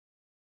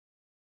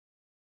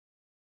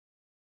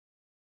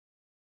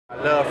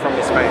I love from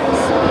his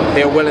fans.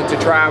 They're willing to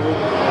travel.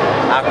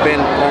 I've been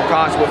on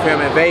cards with him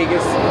in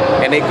Vegas,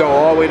 and they go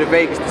all the way to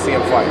Vegas to see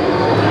him fight.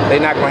 They're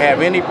not going to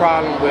have any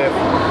problem with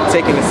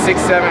taking a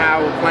 6-7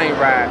 hour plane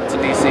ride to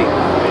DC.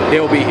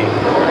 They'll be here.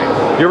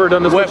 You ever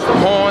done this with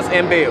horns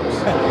and bells?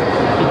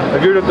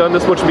 Have you ever done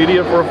this much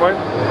media for a fight?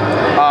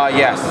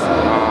 Yes.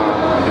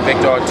 The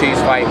Victor Ortiz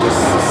fight was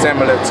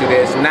similar to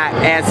this, not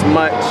as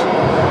much.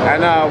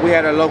 And we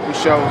had a local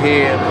show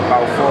here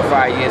about 4 or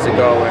 5 years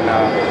ago,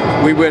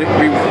 and we really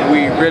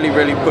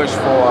pushed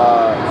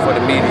for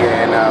the media,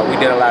 and we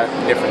did a lot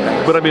of different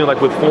things. But I mean,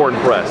 like with foreign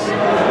press.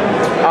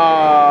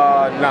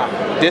 No,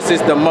 this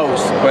is the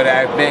most, but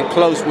I've been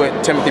close with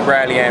Timothy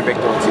Bradley and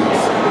Victor Ortiz.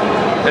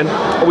 And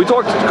we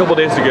talked a couple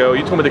days ago,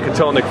 you told me the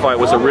Kotelnik fight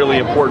was a really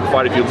important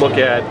fight if you look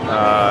at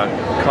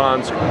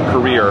Khan's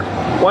career.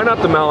 Why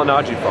not the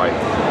Malignaggi fight?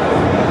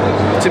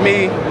 To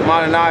me,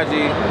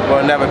 Malignaggi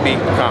will never beat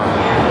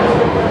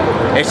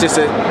Khan. It's just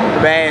a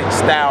bad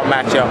style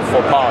matchup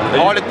for Paulie.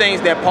 All the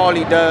things that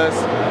Paulie does,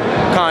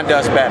 Khan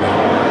does better.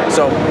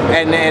 So,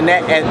 and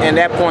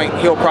that point,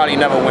 he'll probably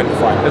never win the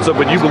fight. And so,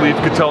 but you believe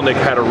Kotelnik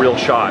had a real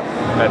shot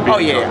at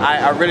beating Khan?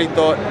 I really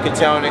thought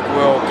Kotelnik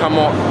will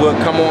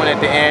come on at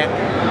the end,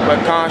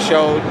 but Khan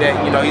showed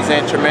that he's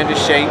in tremendous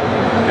shape,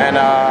 and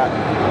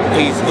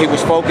he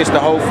was focused the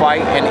whole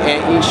fight, and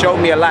he showed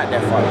me a lot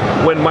that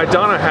fight. When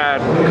Maidana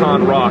had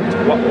Khan rocked,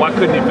 why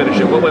couldn't he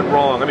finish it? What went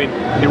wrong? I mean,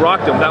 he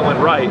rocked him, that went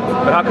right,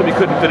 but how come he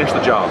couldn't finish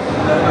the job?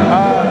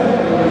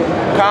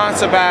 Khan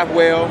survived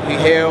well. He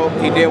held.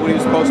 He did what he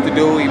was supposed to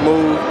do. He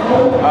moved.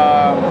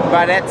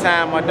 By that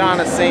time,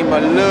 Maidana seemed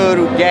a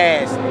little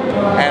gassed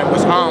and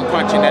was arm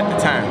punching at the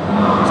time.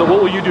 So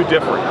what will you do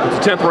different?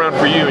 It's the 10th round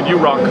for you, and you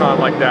rock Khan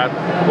like that.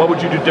 What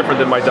would you do different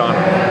than Maidana?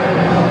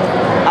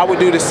 I would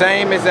do the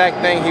same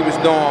exact thing he was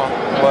doing,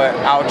 but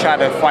I'll try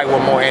to fight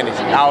with more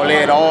energy. I'll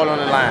lay it all on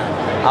the line.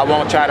 I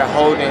won't try to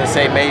hold it and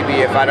say maybe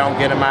if I don't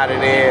get him out of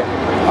there,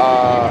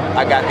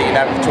 I got the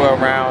 11th,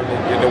 12th round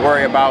to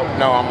worry about.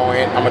 No, I'm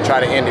gonna try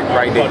to end it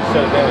right there.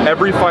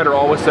 Every fighter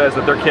always says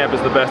that their camp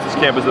is the best, his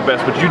camp is the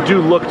best, but you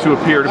do look to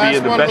appear to be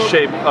in the best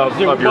shape of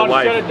your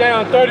life.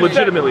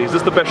 Legitimately, is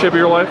this the best shape of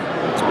your life?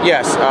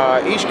 Yes,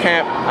 each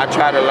camp I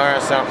try to learn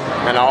something,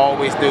 and I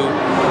always do.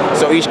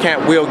 So each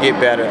camp will get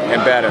better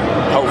and better,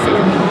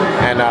 hopefully.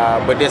 And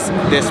but this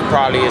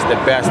probably is the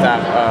best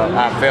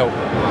I felt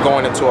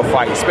going into a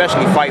fight,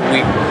 especially fight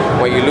week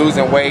when you're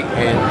losing weight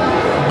and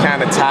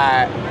kind of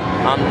tired.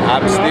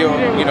 I'm still,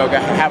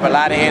 have a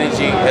lot of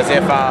energy as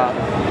if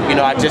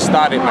I just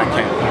started my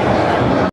camp.